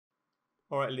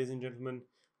Alright, ladies and gentlemen,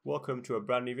 welcome to a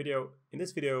brand new video. In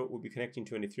this video, we'll be connecting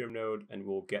to an Ethereum node and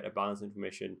we'll get a balance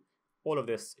information, all of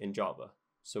this in Java.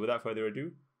 So without further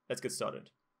ado, let's get started.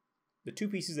 The two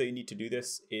pieces that you need to do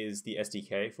this is the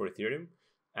SDK for Ethereum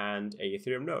and a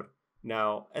Ethereum node.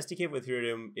 Now, SDK for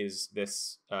Ethereum is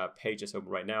this page that's open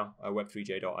right now,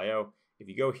 Web3j.io. If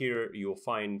you go here, you'll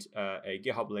find a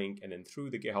GitHub link, and then through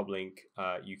the GitHub link,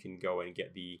 you can go and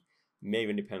get the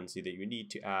Maven dependency that you need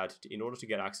to add in order to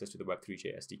get access to the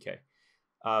Web3j SDK.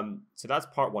 So that's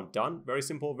part one done. Very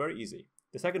simple, very easy.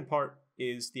 The second part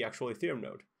is the actual Ethereum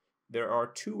node. There are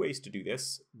two ways to do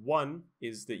this. One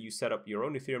is that you set up your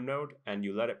own Ethereum node and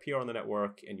you let it peer on the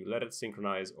network and you let it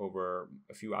synchronize over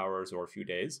a few hours or a few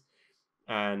days.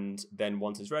 And then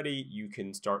once it's ready, you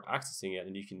can start accessing it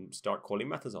and you can start calling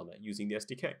methods on it using the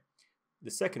SDK. The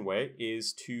second way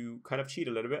is to kind of cheat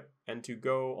a little bit and to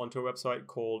go onto a website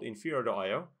called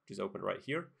inferior.io, which is open right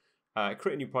here.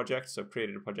 Create a new project. So I've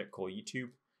created a project called YouTube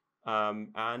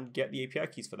and get the API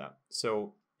keys for that.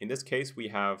 So in this case, we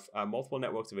have multiple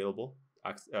networks available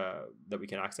that we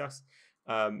can access.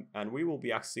 And we will be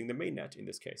accessing the mainnet in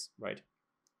this case, right?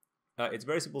 It's a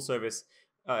very simple service.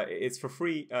 It's for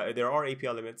free. There are API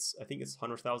limits. I think it's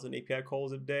 100,000 API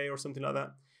calls a day or something like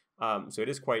that. So it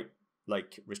is quite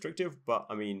restrictive, but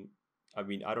I mean,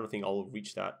 I don't think I'll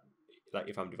reach that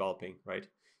if I'm developing, right?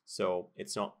 So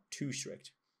it's not too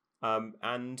strict.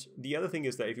 And the other thing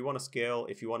is that if you want to scale,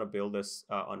 if you want to build this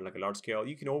on a large scale,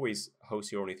 you can always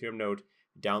host your own Ethereum node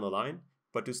down the line.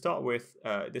 But to start with,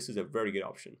 this is a very good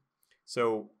option.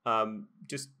 So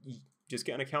just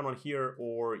get an account on here,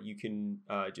 or you can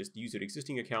just use your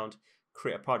existing account,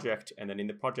 create a project, and then in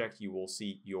the project you will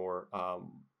see your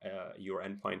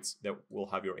endpoints that will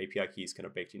have your API keys kind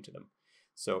of baked into them.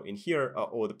 So in here,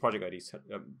 or the project IDs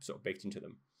sort of baked into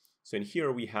them. So in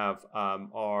here we have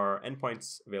our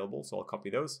endpoints available, so I'll copy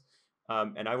those.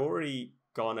 And I've already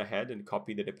gone ahead and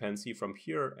copied the dependency from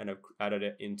here and I've added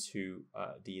it into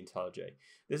the IntelliJ.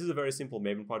 This is a very simple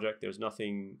Maven project. There's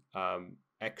nothing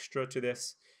extra to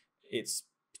this. It's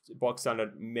bog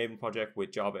standard Maven project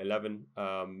with Java 11,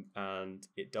 and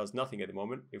it does nothing at the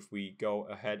moment. If we go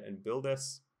ahead and build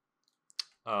this,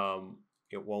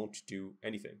 it won't do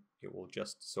anything. It will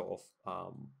just sort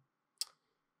of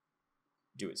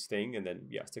do its thing, and then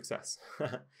yeah, success.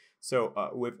 So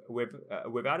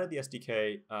we've added the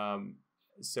SDK.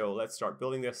 So let's start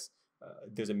building this.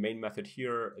 There's a main method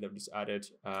here that we just added.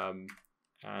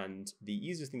 And the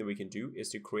easiest thing that we can do is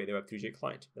to create the Web3j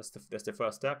client. That's the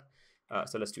first step.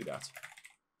 So let's do that.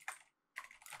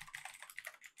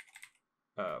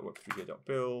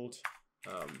 Web3j.build,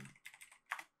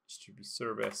 distribute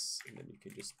service, and then you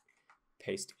can just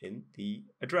paste in the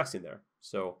address in there.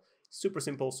 So super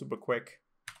simple, super quick,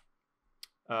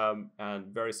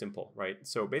 and very simple, right?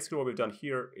 So basically what we've done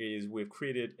here is we've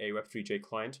created a Web3j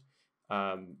client,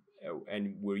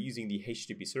 and we're using the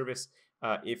HTTP service.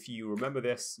 If you remember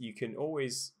this, you can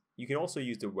also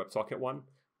use the WebSocket one,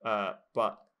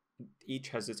 but each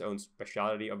has its own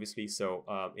speciality, obviously. So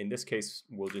in this case,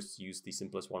 we'll just use the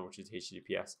simplest one, which is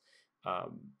HTTPS,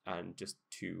 and just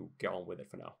to get on with it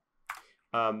for now.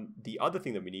 The other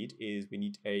thing that we need is we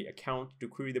need an account to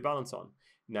query the balance on.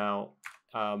 Now,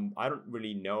 I don't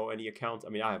really know any accounts. I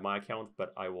mean, I have my account,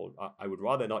 but I would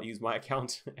rather not use my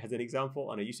account as an example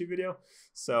on a YouTube video.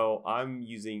 So I'm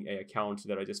using an account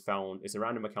that I just found. It's a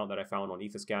random account that I found on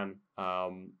Etherscan.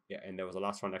 Yeah, and there was a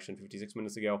last transaction 56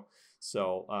 minutes ago.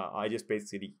 So I just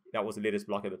basically, that was the latest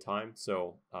block at the time.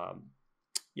 So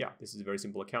yeah, this is a very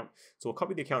simple account. So we'll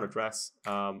copy the account address,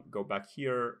 go back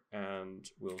here, and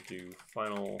we'll do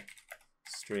final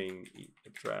string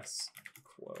address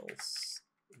equals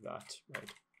that,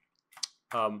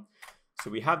 right? So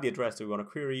we have the address that we want to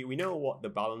query. We know what the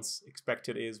balance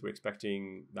expected is. We're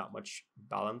expecting that much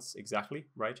balance exactly,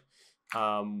 right?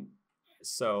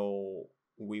 So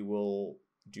we will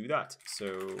do that.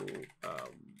 So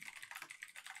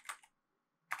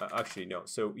actually no.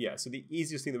 So yeah. So the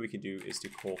easiest thing that we can do is to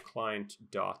call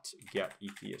client.get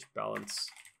ETH balance.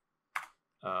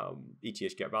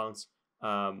 ETH get balance.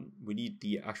 We need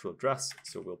the actual address,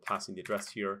 so we'll pass in the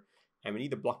address here. And we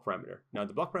need the block parameter. Now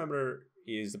the block parameter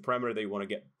is the parameter that you want to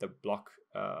get the block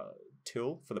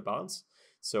till for the balance.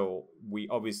 So we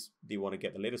obviously want to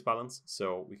get the latest balance.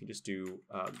 So we can just do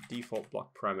default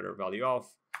block parameter value of,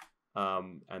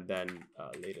 and then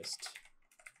latest.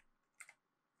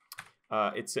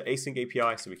 It's an async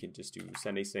API, so we can just do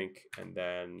send async and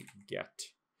then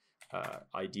get,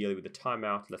 ideally with the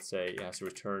timeout, let's say it has to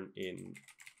return in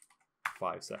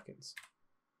 5 seconds.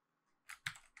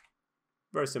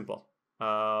 Very simple.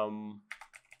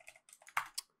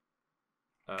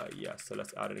 Yeah, so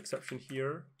let's add an exception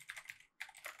here.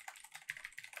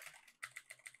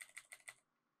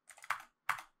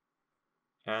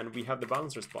 and we have the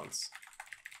balance response.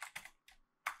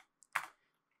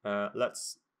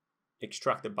 Let's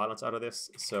extract the balance out of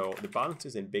this. So the balance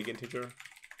is in big integer,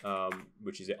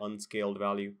 which is an unscaled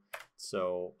value.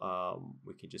 So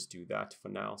we can just do that for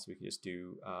now. So we can just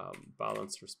do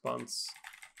balance response.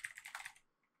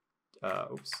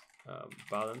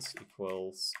 Balance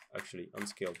equals actually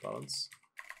unscaled balance.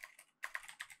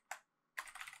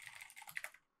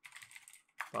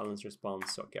 Balance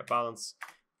response, so get balance.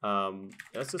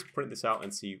 Let's just print this out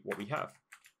and see what we have.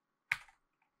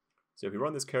 So if we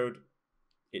run this code,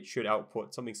 it should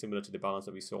output something similar to the balance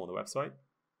that we saw on the website,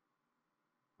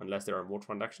 unless there are more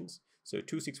transactions. So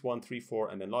 26134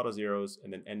 and then a lot of zeros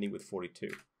and then ending with 42.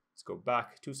 Let's go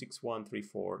back,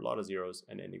 26134, a lot of zeros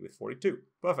and ending with 42.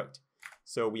 Perfect.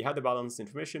 So we have the balance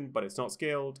information, but it's not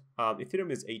scaled.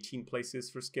 Ethereum is 18 places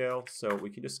for scale, so we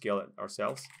can just scale it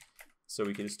ourselves. So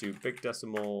we can just do big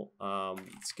decimal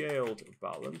scaled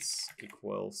balance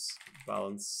equals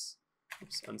balance,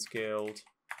 unscaled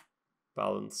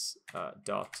balance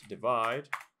dot divide.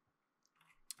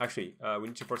 Actually, we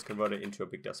need to first convert it into a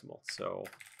big decimal. So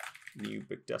new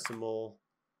big decimal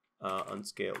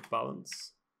unscaled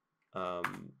balance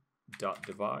dot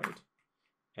divide.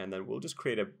 And then we'll just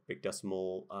create a big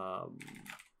decimal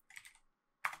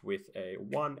with a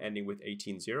 1 ending with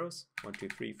 18 zeros. 1, 2,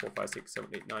 3, 4, 5, 6, 7,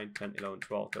 8, 9, 10, 11,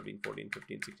 12, 13, 14,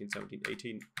 15, 16, 17,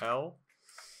 18, L.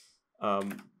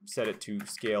 Set it to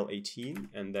scale 18,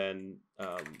 and then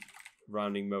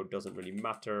rounding mode doesn't really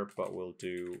matter, but we'll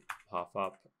do half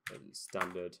up as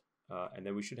standard. And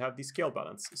then we should have the scale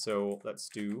balance. So let's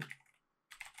do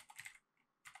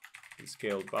the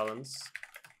scaled balance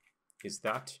is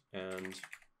that, and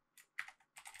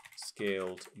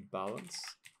scaled balance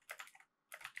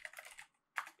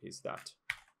is that.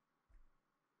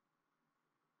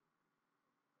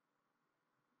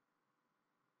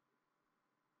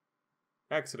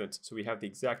 Excellent. So we have the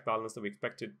exact balance that we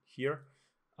expected here.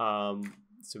 So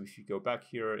if you go back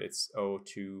here, it's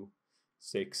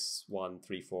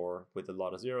 026134 with a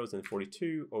lot of zeros and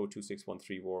 42,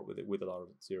 026134 with a lot of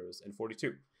zeros and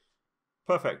 42.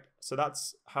 Perfect. So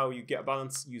that's how you get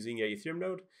balance using a Ethereum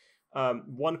node.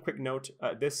 One quick note,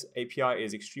 this API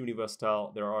is extremely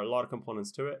versatile. There are a lot of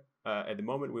components to it. At the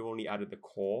moment, we've only added the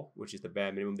core, which is the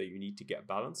bare minimum that you need to get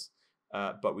balance.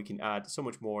 But we can add so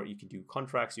much more. You can do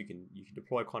contracts, you can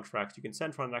deploy contracts, you can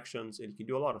send transactions, and you can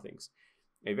do a lot of things.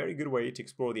 A very good way to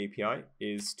explore the API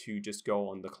is to just go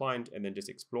on the client and then just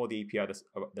explore the API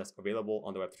that's available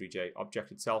on the Web3j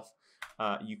object itself.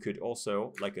 You could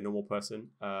also, like a normal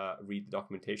person, read the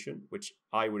documentation, which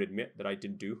I would admit that I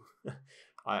didn't do.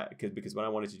 Because when I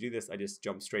wanted to do this, I just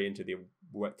jumped straight into the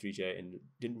Web3j and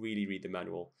didn't really read the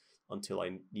manual until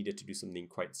I needed to do something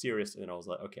quite serious. And then I was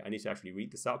like, okay, I need to actually read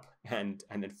this up and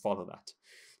then follow that.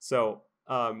 So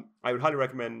I would highly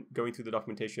recommend going through the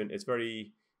documentation. It's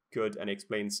very good and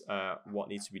explains what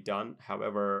needs to be done.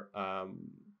 However,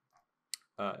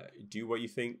 do what you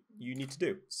think you need to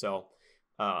do. So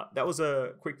that was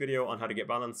a quick video on how to get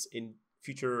balance. In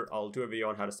future, I'll do a video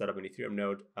on how to set up an Ethereum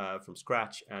node from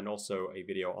scratch, and also a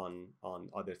video on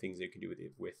other things that you can do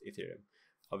with Ethereum.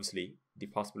 Obviously, the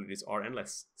possibilities are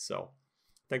endless. So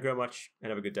thank you very much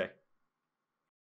and have a good day.